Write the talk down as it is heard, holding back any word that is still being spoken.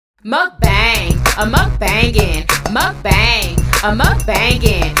Mukbang, a mukbangin', mukbang, a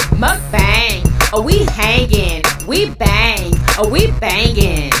mukbangin', mukbang. Oh, we hangin', we bang, oh, we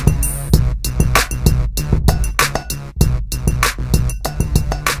bangin'.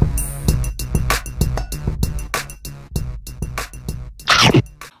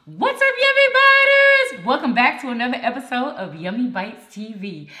 What's up, YummyBiters? Welcome back to another episode of Yummy Bites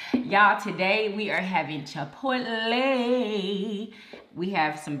TV. Y'all, today we are having Chipotle. We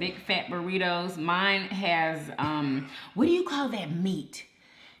have some big fat burritos. Mine has, what do you call that meat?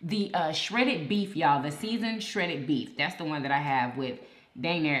 The shredded beef, y'all. The seasoned shredded beef. That's the one that I have with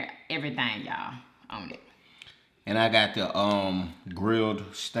dang near everything, y'all, on it. And I got the grilled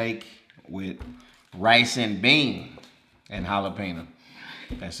steak with rice and bean and jalapeno.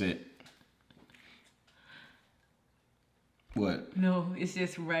 That's it. What? No, it's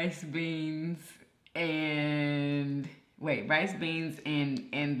just rice, beans, and wait, rice, beans,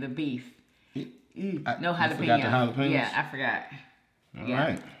 and the beef. No jalapeno. Forgot the jalapenos? Yeah, I forgot. All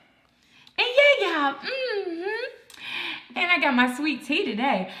right. And yeah, y'all. And I got my sweet tea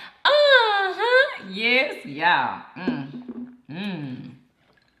today. Yes, y'all.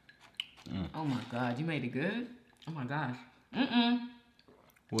 Oh my God, you made it good. Oh my gosh.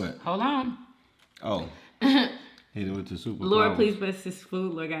 What? Hold on. Oh. Hit it with the super Lord, flowers. please bless this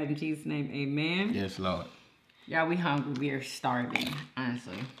food. Lord God, in Jesus' name, amen. Yes, Lord. Y'all, we hungry. We are starving,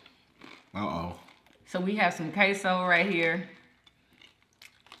 honestly. Uh-oh. So we have some queso right here.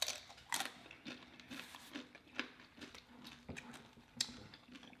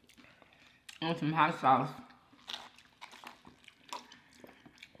 And some hot sauce.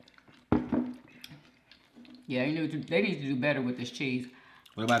 Yeah, they need to do better with this cheese.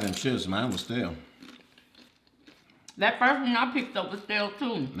 What about them chips? Mine was stale. That first one I picked up was stale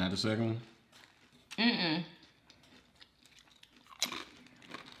too. Not the second one?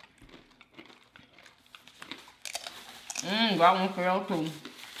 That one stale too.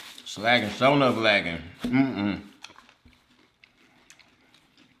 Slacking, so enough lagging.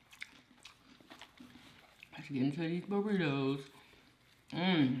 Let's get into these burritos.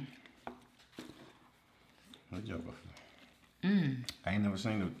 What joker? I ain't never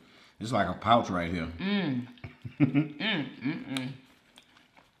seen it. It's like a pouch right here.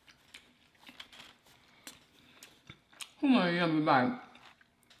 Who wants a yummy bite?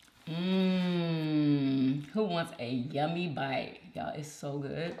 Who wants a yummy bite? Y'all, it's so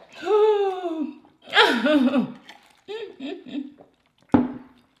good.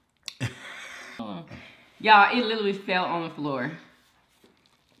 Y'all, it literally fell on the floor.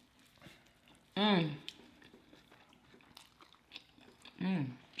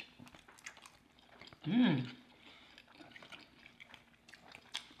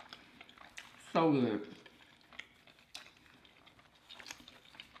 So good.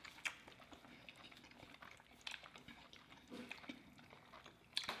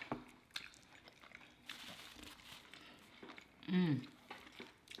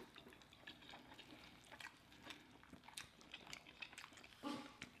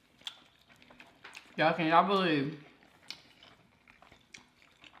 Y'all, can y'all believe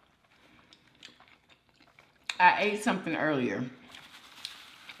I ate something earlier?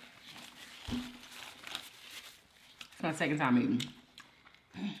 It's my second time eating.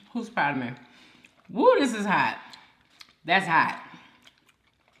 Who's proud of me? Woo, this is hot. That's hot.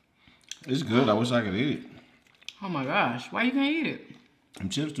 It's good. I wish I could eat it. Oh my gosh, why you can't eat it? Them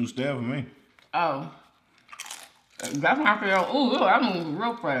chips too stale for me. Oh. That's when I feel, ooh, look, I'm moving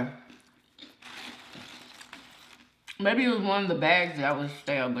real fast. Maybe it was one of the bags that was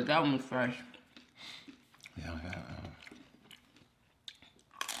stale, but that one was fresh. Yeah,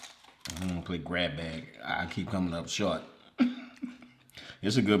 I don't want to play grab bag. I keep coming up short.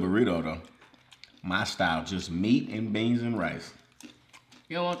 It's a good burrito, though. My style, just meat and beans and rice.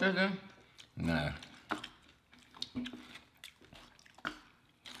 You don't want this then? Nah.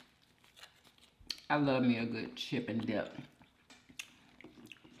 I love me a good chip and dip.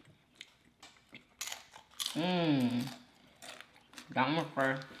 That one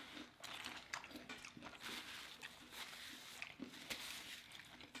first.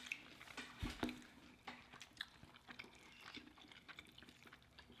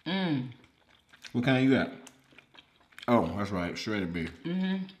 What kind you got? Oh, that's right, shredded beef.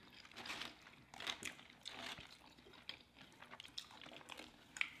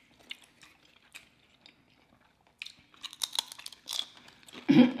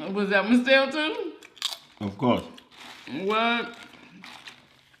 Was that one stale too? Of course. What?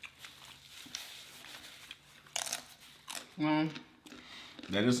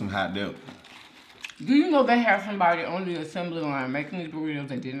 That is some hot dip. Do you know they have somebody on the assembly line making these burritos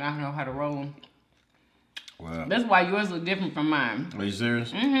that did not know how to roll them? Well, that's why yours look different from mine. Are you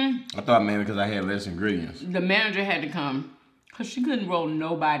serious? Mm-hmm. I thought maybe because I had less ingredients. The manager had to come because she couldn't roll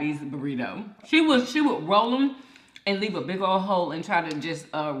nobody's burrito. She would roll them and leave a big old hole and try to just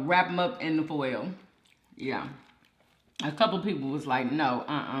wrap them up in the foil. Yeah. A couple people was like, no,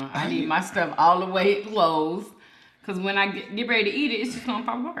 I need my stuff all the way closed. Because when I get ready to eat it, it's just going to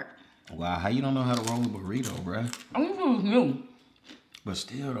fall apart. Wow, how you don't know how to roll a burrito, bruh? I wish it was new. But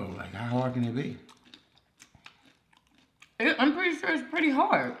still, though, like, how hard can it be? I'm pretty sure it's pretty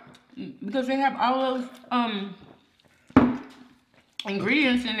hard. Because they have all those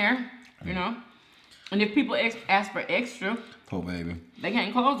ingredients in there, you know. And if people ask for extra, poor baby, they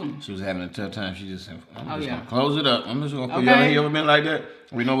can't close them. She was having a tough time. She just said, I'm just gonna close it up. I'm just gonna put okay. You ever been like that?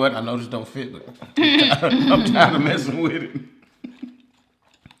 You know what? I know this don't fit, but I'm tired of messing with it.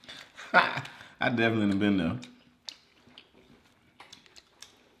 I definitely have been there.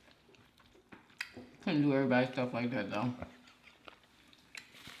 Couldn't do everybody's stuff like that though.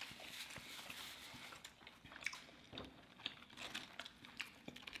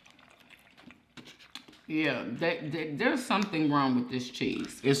 Yeah, there's something wrong with this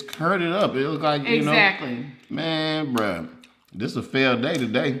cheese. It's curded up. It looks like, you know. Man, bruh. This a failed day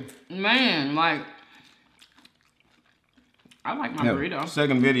today. Man, like, I like my burrito.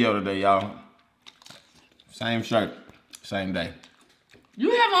 Second video today, y'all. Same shirt, same day. You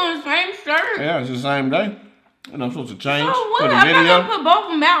have on the same shirt? Yeah, it's the same day. And I'm supposed to change what? for the I'm video. not gonna put both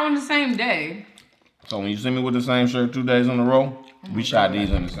of them out on the same day. So when you see me with the same shirt 2 days in a row, we shot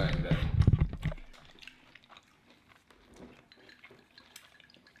these on the same day.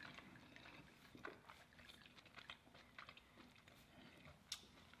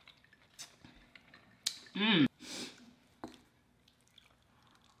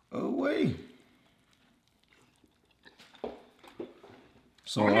 Oh wait.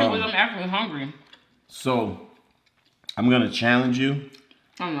 So I'm actually hungry. So I'm gonna challenge you.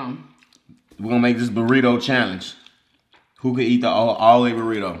 I know. We're gonna make this burrito challenge. Who can eat the all a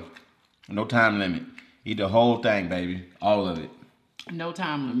burrito? No time limit. Eat the whole thing, baby. All of it. No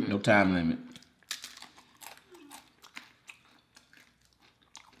time limit. No time limit.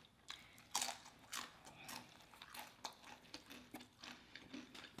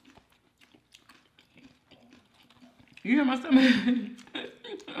 You hear my stomach?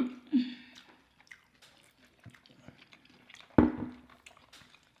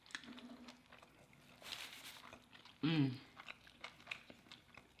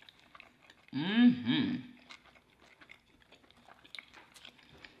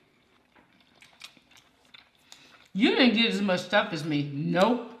 You didn't get as much stuff as me.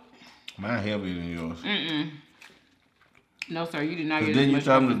 Nope. Mine heavier than yours. No, sir, you did not get as much stuff. Didn't you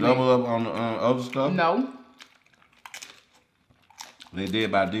tell them to double up on the other stuff? No. They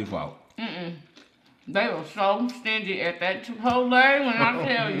did by default. They were so stingy at that Chipotle when I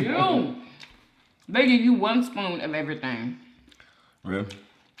tell you. They give you 1 spoon of everything. Really?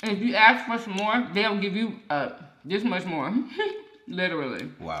 And if you ask for some more, they'll give you this much more. Literally.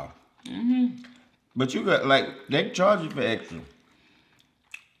 Wow. But you got, like, they charge you for extra.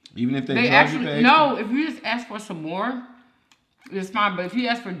 Even if they charge you for extra? No, if you just ask for some more, it's fine. But if you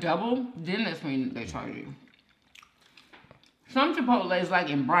ask for double, then that's when they charge you. Some Chipotle's, like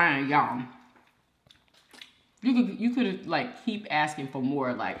in Bryan, y'all, you could like keep asking for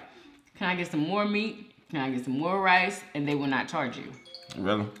more. Like, can I get some more meat? Can I get some more rice? And they will not charge you.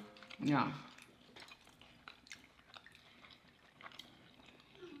 Really? Yeah.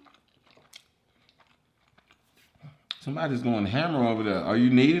 Somebody's going hammer over there. Are you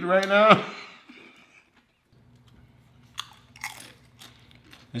needed right now?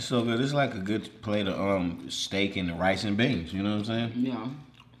 It's so good. It's like a good plate of steak and rice and beans. You know what I'm saying? Yeah.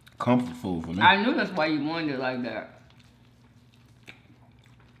 Comfort food for me. I knew that's why you wanted it like that.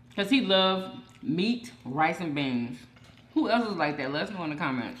 Because he loved meat, rice, and beans. Who else is like that? Let us know in the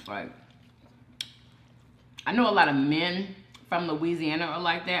comments. Like, I know a lot of men from Louisiana are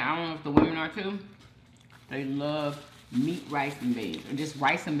like that. I don't know if the women are too. They love meat, rice, and beans. Or just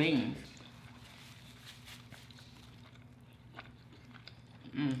rice and beans.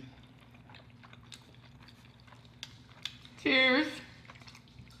 Cheers.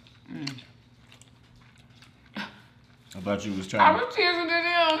 I thought you was trying. I was cheering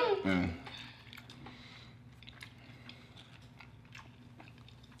to them.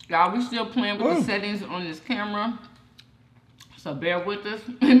 Y'all, we still playing with the settings on this camera. So bear with us.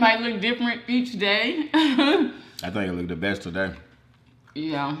 It might look different each day. I think it looked the best today.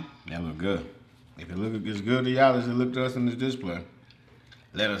 Yeah. That look good. If it look as good to y'all as it looked to us in this display,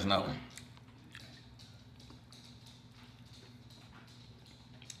 let us know.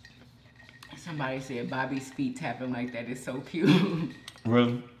 Somebody said Bobby's feet tapping like that is so cute.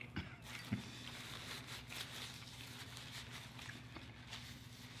 Really?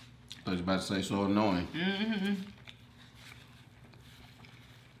 I was about to say so annoying.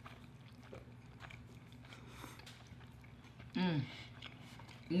 Mm-hmm.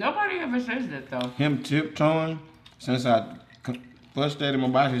 Nobody ever says that though. Him tiptoeing, since I first at him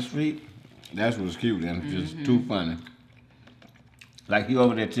about his feet, that's what's cute and just too funny. Like he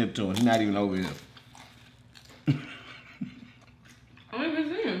over there tiptoeing, he's not even over here. I don't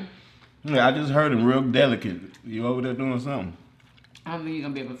even see him. Yeah, I just heard him real delicate. You over there doing something? I don't think you're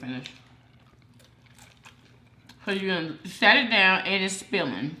gonna be able to finish. So you're gonna set it down and it's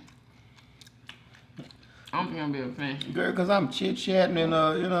spilling. I don't think I'm gonna be able to finish. Girl, cause I'm chit-chatting and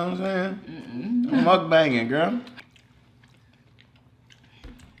you know what I'm saying? I'm mukbanging, girl.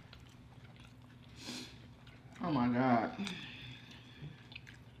 Oh my God.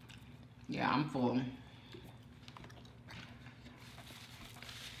 Yeah, I'm full.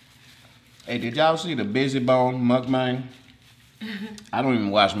 Hey, did y'all see the Busy Bone mukbang? I don't even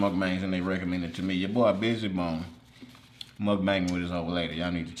watch mukbangs and they recommend it to me. Your boy Busy Bone mukbanging with his old lady.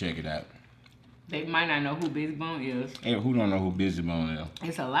 Y'all need to check it out. They might not know who Busy Bone is. Hey, who don't know who Busy Bone is?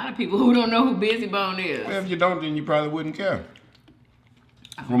 It's a lot of people who don't know who Busy Bone is. Well, if you don't, then you probably wouldn't care.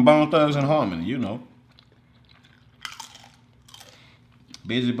 From Bone Thugs and Harmony, you know.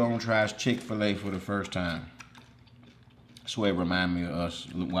 Busy Bone tries Chick-fil-A for the first time. I swear it reminded me of us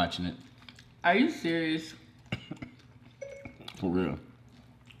watching it. Are you serious? For real.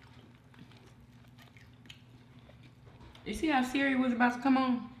 You see how Siri was about to come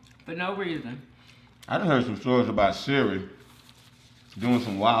on? For no reason. I done heard some stories about Siri doing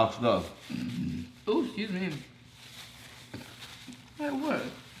some wild stuff. Ooh, excuse me. Like what?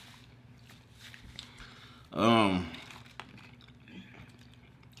 I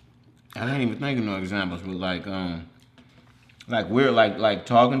can't even think of no examples, but like we're like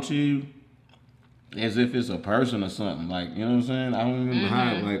talking to you as if it's a person or something. Like, you know what I'm saying? I don't remember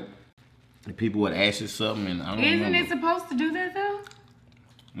how like people would ask you something and I don't remember. Isn't it supposed to do that though?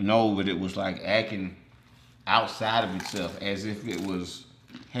 No, but it was like acting outside of itself as if it was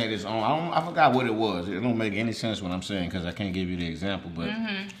had its own. I forgot what it was. It don't make any sense what I'm saying because I can't give you the example. But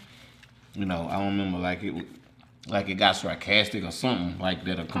you know, I don't remember like it got sarcastic or something like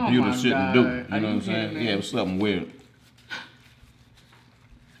that a computer shouldn't do. You know what I'm saying? Yeah, it was something weird.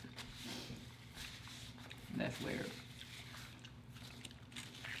 That's weird.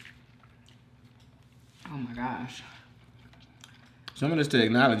 Oh my gosh. Some of this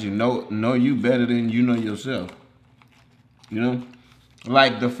technology know you better than you know yourself. You know?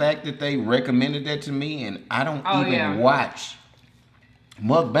 Like the fact that they recommended that to me and I don't even watch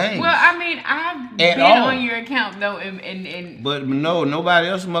mukbangs. Well, I mean, I've been on your account though and But no, nobody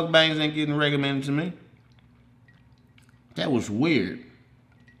else mukbangs ain't getting recommended to me. That was weird.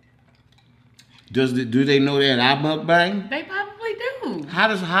 Do they know that I mukbang? They probably do. How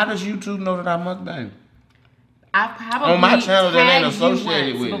does YouTube know that I mukbang? I've probably on my channel that ain't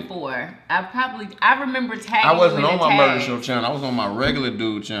associated with it. Before. I remember tagging I wasn't you in on my tags. murder show channel. I was on my regular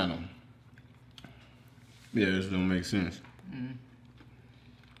dude channel. Yeah, this don't make sense.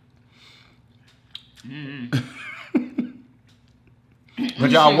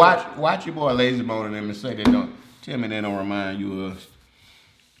 But y'all watch your boy Lazy Bone and them and say they don't. Tell me they don't remind you of us.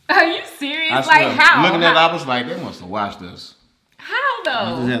 Are you serious? I Like how? Looking at it, I was like, they must have watched us. How though?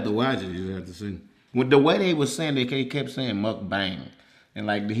 You just have to watch it. You just have to see. With the way they was saying, they kept saying mukbang, and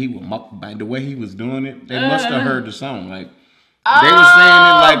like he was mukbang. The way he was doing it, they must have heard the song. Like they were saying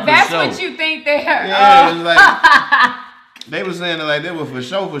it like for that's show. what you think they heard. Yeah, it was like they were saying it like they were for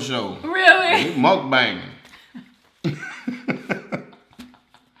show. Really? Mukbang.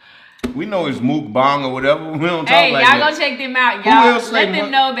 We know it's mukbang or whatever. We don't talk like that. Hey, y'all go check them out. Y'all let them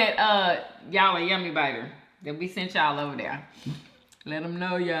know that y'all a yummy biter. That we sent y'all over there. Let them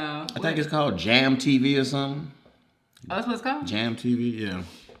know, y'all. I think it's called Jam TV or something. Oh, that's what it's called? Jam TV, yeah.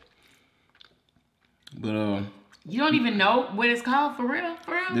 But you don't even know what it's called for real?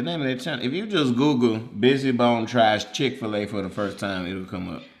 For real? The name of that channel. If you just Google Busy Bone tries Chick-fil-A for the first time, it'll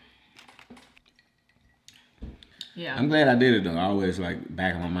come up. Yeah. I'm glad I did it though. I always like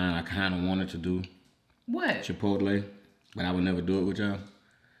back in my mind I kinda wanted to do what? Chipotle, but I would never do it with y'all.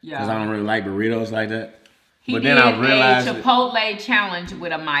 Yeah. Because I don't really like burritos like that. He but did then I realized a Chipotle challenge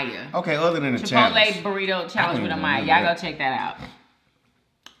with Amaya. Okay, other than the Chipotle challenge. burrito challenge with Amaya. Y'all go check that out.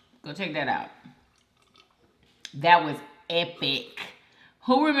 Go check that out. That was epic.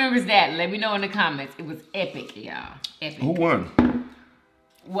 Who remembers that? Let me know in the comments. It was epic, y'all. Epic. Who won?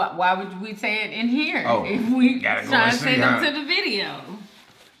 Why would we say it in here? Oh, if we gotta go try and to see, send them to the video.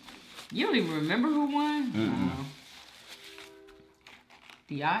 You don't even remember who won? No.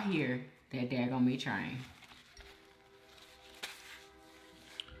 Do y'all hear that daggone me trying?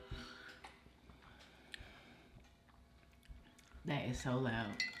 That is so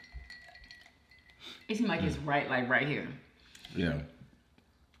loud. It seems like it's right here. Yeah.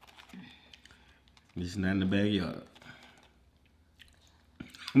 It's not in the backyard.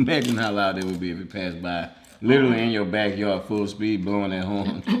 Imagine how loud it would be if it passed by. Literally in your backyard, full speed, blowing that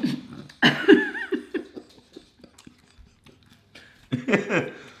horn.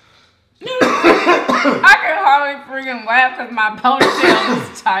 I can hardly freaking laugh because my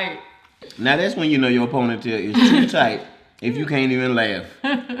ponytail is tight. Now that's when you know your ponytail is too tight if you can't even laugh.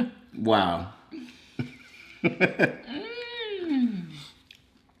 Wow.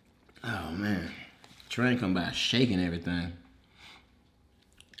 Oh man. Train come by shaking everything.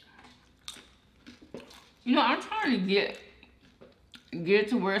 You know, I'm trying to get it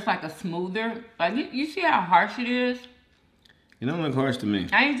to where it's like a smoother. Like you see how harsh it is? It don't look harsh to me.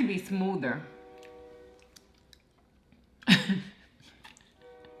 I need to be smoother.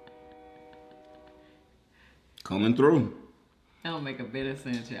 Coming through. That don't make a bit of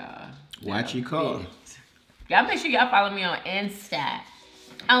sense, y'all. Watch your car. Y'all make sure y'all follow me on Insta.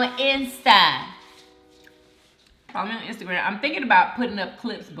 On Insta. Follow me on Instagram. I'm thinking about putting up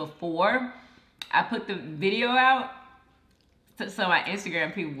clips before I put the video out, so my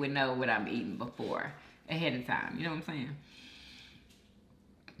Instagram people would know what I'm eating before, ahead of time. You know what I'm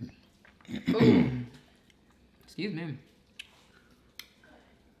saying? Ooh. Excuse me.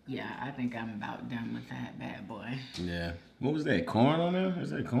 Yeah, I think I'm about done with that bad boy. Yeah. What was that? Corn on there?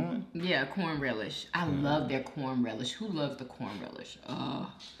 Is that corn? Yeah, corn relish. I love their corn relish. Who loves the corn relish? Oh,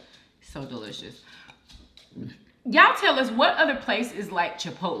 so delicious. Y'all tell us what other place is like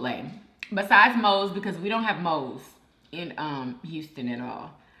Chipotle besides Moe's, because we don't have Moe's in Houston at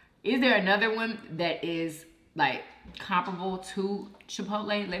all. Is there another one that is like comparable to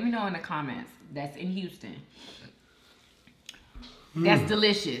Chipotle? Let me know in the comments. That's in Houston. That's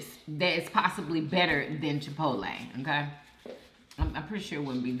delicious. That is possibly better than Chipotle. Okay, I'm pretty sure it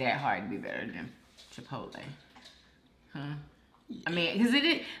wouldn't be that hard to be better than Chipotle, huh? I mean, because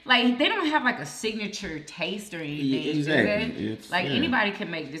it like they don't have like a signature taste or anything. Yeah, exactly. Like anybody can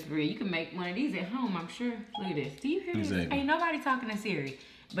make this burrito. You can make one of these at home, I'm sure. Look at this. Do you hear this? Ain't nobody talking to Siri,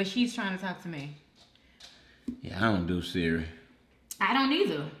 but she's trying to talk to me. Yeah, I don't do Siri. I don't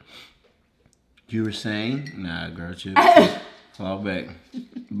either. You were saying? Nah, girl, chill. Fall back.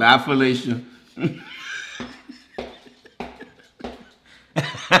 Bye, Felicia.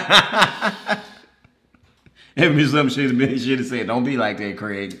 If me something should have said, don't be like that,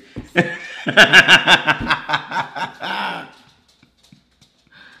 Craig.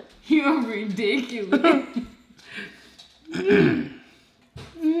 You're ridiculous.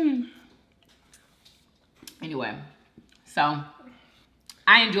 Anyway, so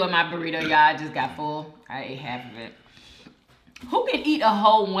I enjoyed my burrito, y'all. I just got full. I ate half of it. Who can eat a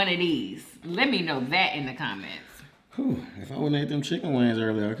whole one of these? Let me know that in the comments. Whew, if I wouldn't ate them chicken wings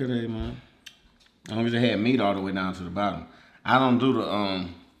earlier, I could have ate mine. I always had meat all the way down to the bottom. I don't do the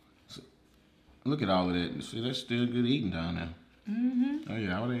look at all of that. See, that's still good eating down there. Oh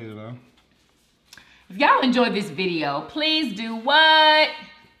yeah, I would have ate it all. If y'all enjoyed this video, please do what?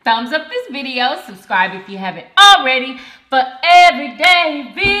 Thumbs up this video. Subscribe if you haven't already for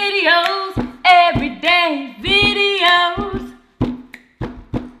everyday videos. Everyday videos.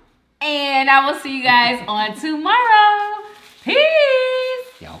 And I will see you guys on tomorrow. Peace.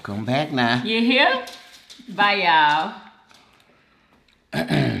 Y'all come back now. You hear? Bye, y'all.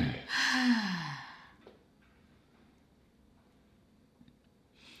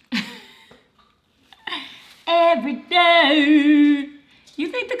 Every day. You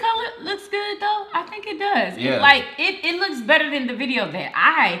think the color looks good though? I think it does. Yeah. It looks better than the video that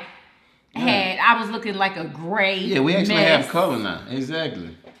I had. I was looking like a gray. Yeah, we actually mess. have color now.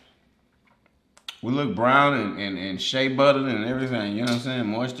 Exactly. We look brown and shea buttered and everything, you know what I'm saying?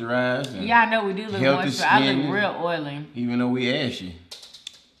 Moisturized. And yeah, I know we do look moisturized. I look real oily. Even though we ashy.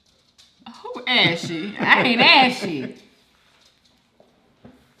 Who ashy? I ain't ashy.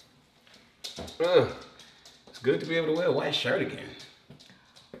 It's good to be able to wear a white shirt again.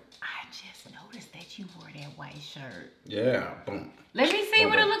 I just noticed that you wore that white shirt. Yeah, boom. Let me see Boom,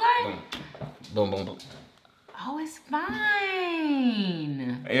 what boom, it look like. Boom, boom, boom. Oh, it's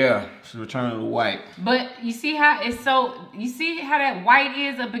fine. Yeah, it's returning to white. But you see how it's so, you see how that white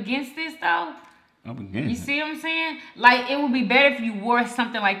is up against this though? Up against You see what I'm saying? Like it would be better if you wore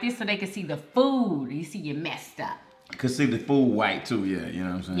something like this so they could see the food. You see, you messed up. Could see the food white too, yeah, you know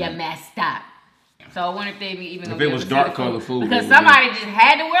what I'm saying? You messed up. So I wonder if they even. If it was dark color food, because somebody just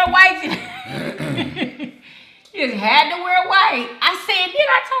had to wear white today. You just had to wear white. I said,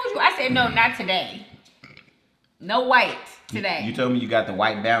 I told you. I said, no, not today. No white today. You told me you got the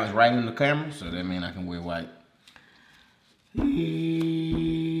white balance right in the camera, so that means I can wear white.